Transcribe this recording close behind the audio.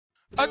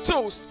A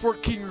toast for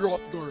King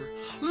Hrothgar.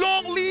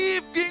 Long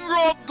live King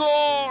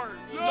Hrothgar!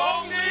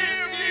 Long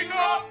live King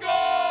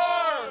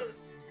Hrothgar!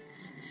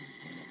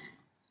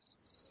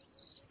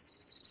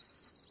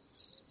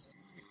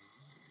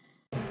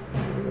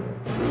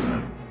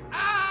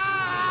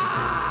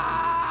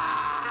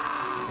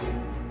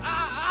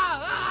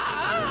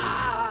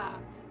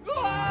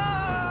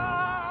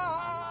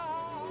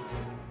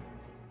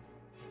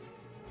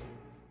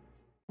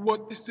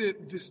 What is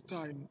it this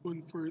time,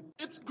 Unford?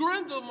 It's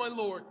Grendel, my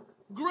lord.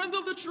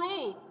 Grendel the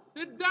troll.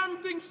 The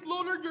damn thing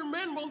slaughtered your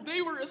men while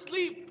they were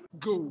asleep.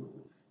 Go,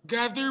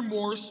 gather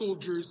more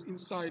soldiers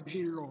inside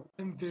Heorot,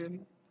 and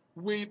then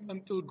wait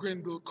until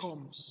Grendel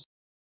comes.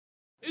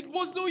 It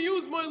was no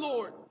use, my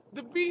lord.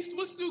 The beast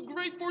was too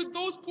great for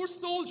those poor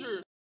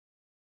soldiers.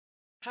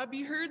 Have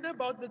you heard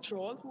about the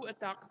troll who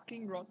attacks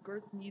King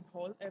Hrothgar's mead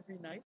hall every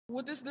night?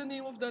 What is the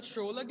name of that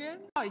troll again?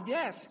 Ah,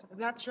 yes,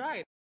 that's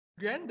right.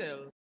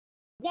 Grendel.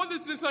 What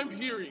is this I'm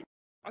hearing?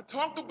 A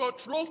talk about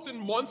trolls and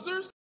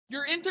monsters?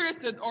 You're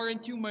interested,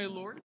 aren't you, my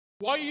lord?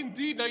 Why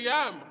indeed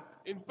I am.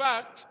 In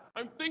fact,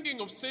 I'm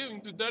thinking of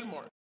sailing to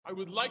Denmark. I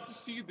would like to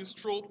see this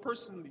troll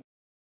personally.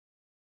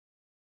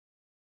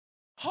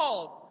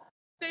 Halt!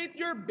 State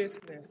your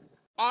business.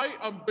 I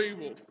am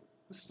Beowulf,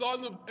 the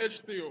son of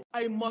Ecgtheow.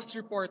 I must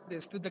report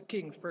this to the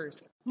king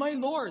first. My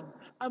lord,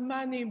 a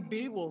man named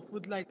Beowulf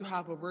would like to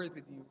have a word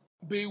with you.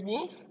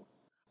 Beowulf?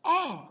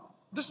 Ah,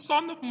 the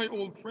son of my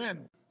old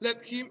friend.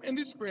 Let him and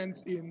his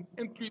friends in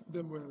and treat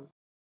them well.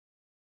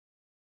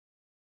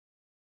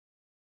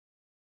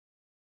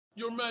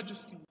 Your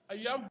Majesty, I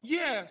am...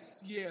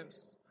 Yes,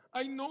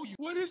 I know you.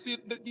 What is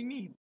it that you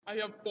need? I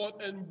have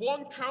fought and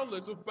won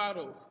countless of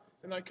battles,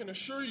 and I can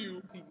assure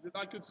you that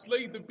I could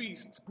slay the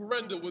beast,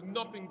 Grendel, with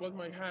nothing but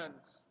my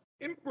hands.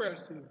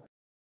 Impressive.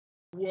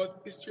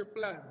 What is your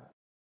plan?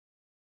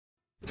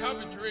 Have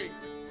a drink.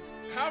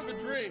 Have a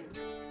drink.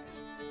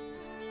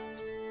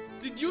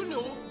 Did you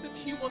know that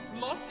he once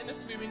lost in a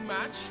swimming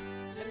match?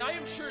 And I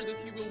am sure that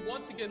he will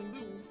once again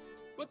lose,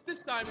 but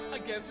this time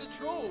against a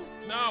troll.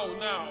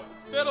 Now,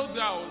 settle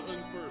down,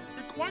 Unfur.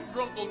 You're quite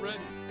drunk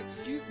already.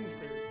 Excuse me,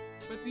 sir,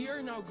 but we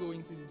are now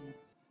going to leave.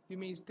 You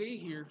may stay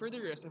here for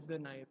the rest of the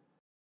night.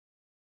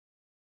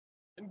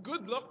 And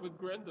good luck with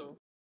Grendel.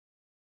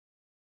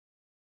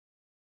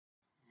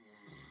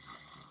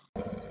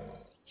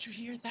 You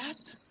hear that?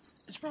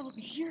 It's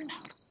probably here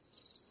now.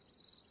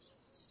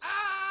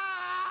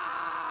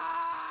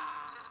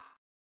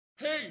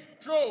 Hey,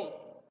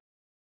 troll!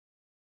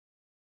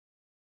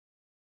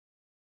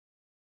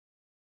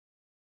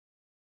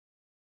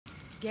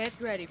 Get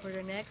ready for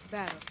the next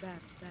battle.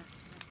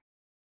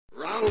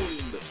 Round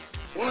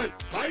one,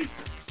 fight!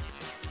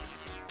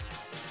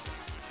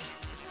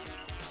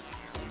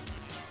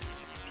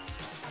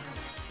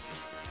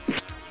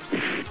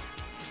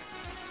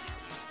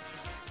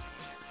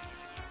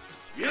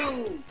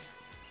 You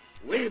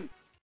win!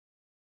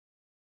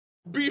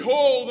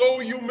 Behold,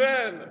 O you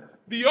man!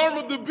 The arm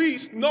of the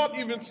beast, not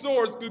even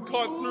swords could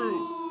cut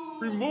through.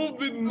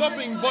 Removed with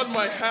nothing but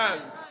my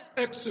hands.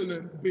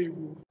 Excellent,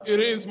 Beowulf. It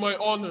is my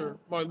honor,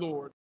 my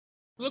lord.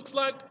 Looks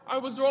like I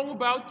was wrong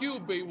about you,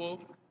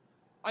 Beowulf.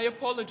 I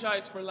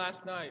apologize for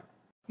last night.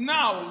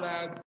 Now,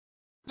 lad,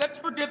 let's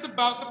forget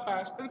about the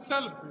past and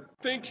celebrate.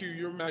 Thank you,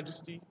 your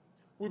majesty.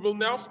 We will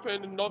now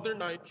spend another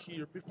night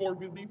here before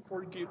we leave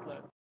for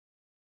Gateland.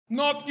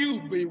 Not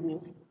you,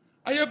 Beowulf.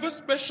 I have a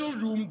special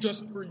room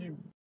just for you.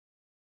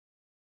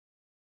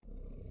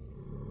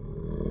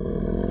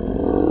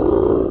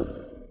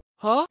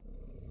 Huh?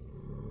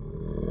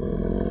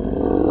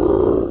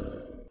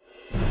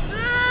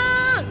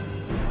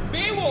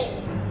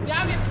 Beowulf!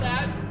 Damn it,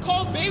 lad!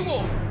 Call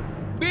Beowulf!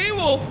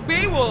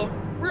 Beowulf!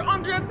 We're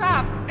under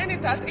attack, and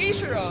it has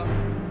Aeshera!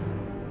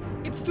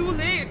 It's too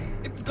late!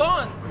 It's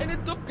gone, and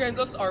it took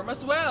Grendel's arm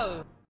as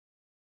well!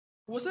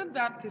 Wasn't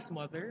that his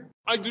mother?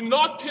 I do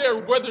not care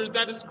whether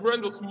that is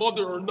Grendel's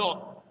mother or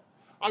not.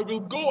 I will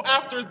go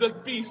after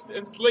that beast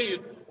and slay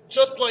it,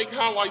 just like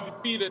how I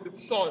defeated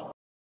its son.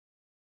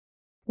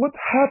 What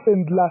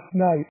happened last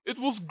night? It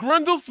was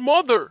Grendel's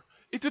mother.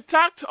 It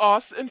attacked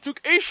us and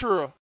took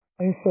Aeshera.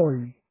 I'm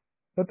sorry,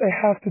 but I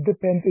have to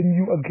depend on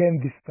you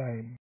again this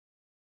time.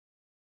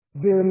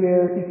 Their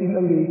lair is in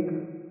a lake,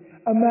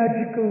 a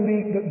magical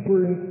lake that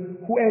burns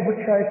whoever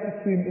tries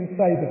to swim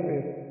inside of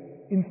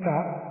it. In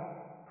fact,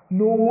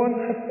 no one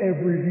has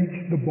ever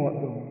reached the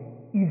bottom.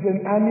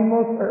 Even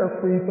animals are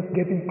afraid of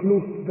getting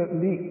close to that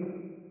lake.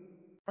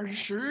 Are you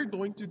sure you're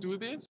going to do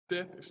this?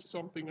 Death is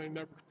something I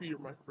never fear,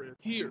 my friend.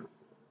 Here,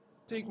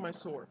 take my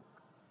sword.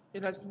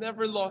 It has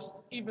never lost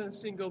even a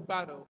single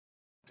battle.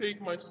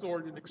 Take my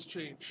sword in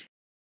exchange.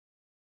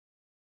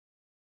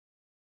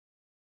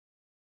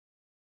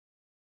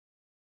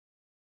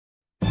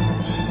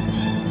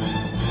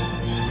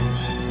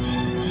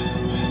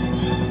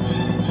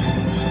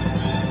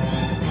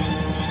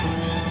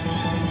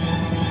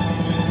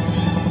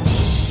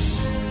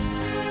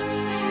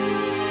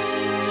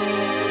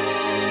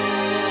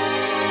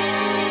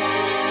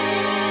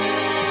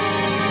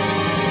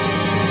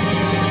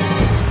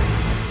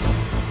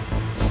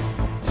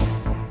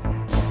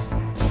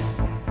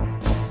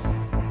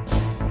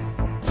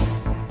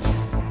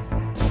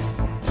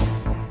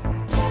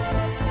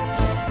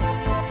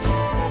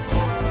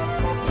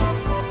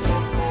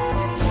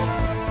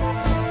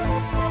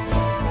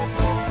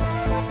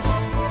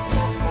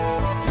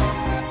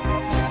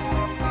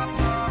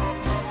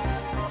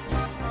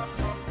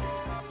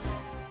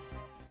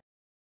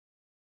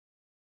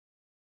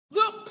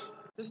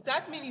 Does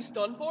that mean he's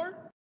done for?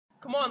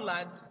 Come on,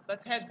 lads,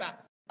 let's head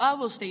back. I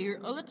will stay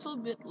here a little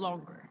bit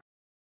longer.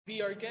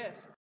 Be our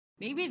guest.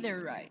 Maybe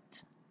they're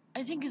right.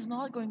 I think he's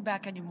not going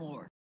back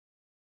anymore.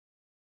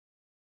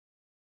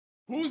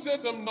 Who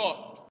says I'm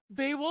not?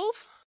 Beowulf?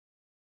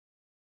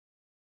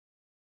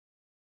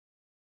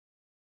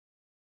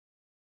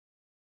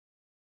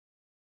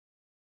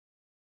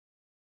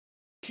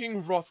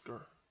 King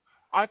Hrothgar,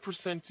 I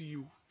present to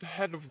you the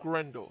head of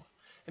Grendel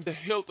and the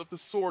hilt of the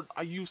sword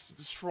I used to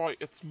destroy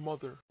its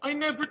mother. I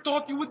never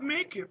thought you would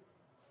make it.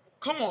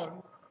 Come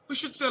on, we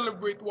should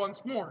celebrate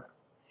once more.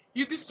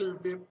 You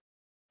deserve it.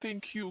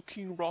 Thank you,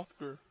 King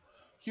Hrothgar.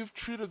 You've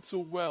treated so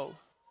well.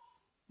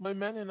 My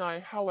men and I,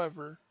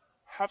 however,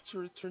 have to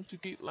return to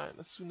Gateland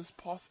as soon as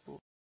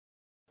possible.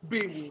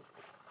 Beowulf,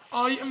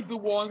 I am the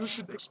one who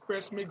should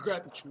express my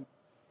gratitude.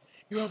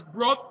 You have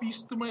brought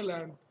peace to my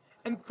land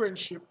and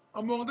friendship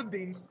among the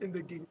Danes in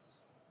the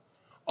gates.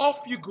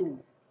 Off you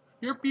go.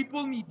 Your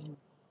people need you.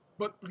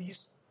 But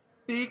please,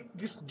 take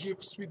these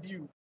gifts with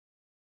you.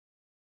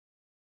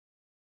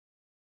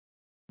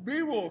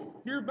 Beowulf,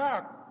 you're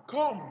back.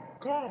 Come,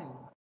 come.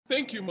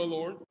 Thank you, my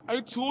lord.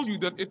 I told you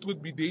that it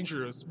would be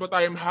dangerous, but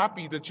I am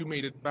happy that you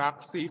made it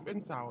back safe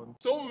and sound.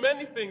 So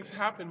many things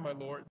happened, my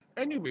lord.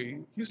 Anyway,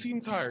 you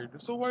seem tired,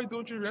 so why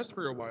don't you rest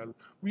for a while?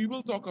 We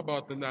will talk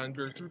about the land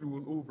you're to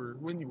rule over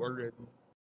when you are ready.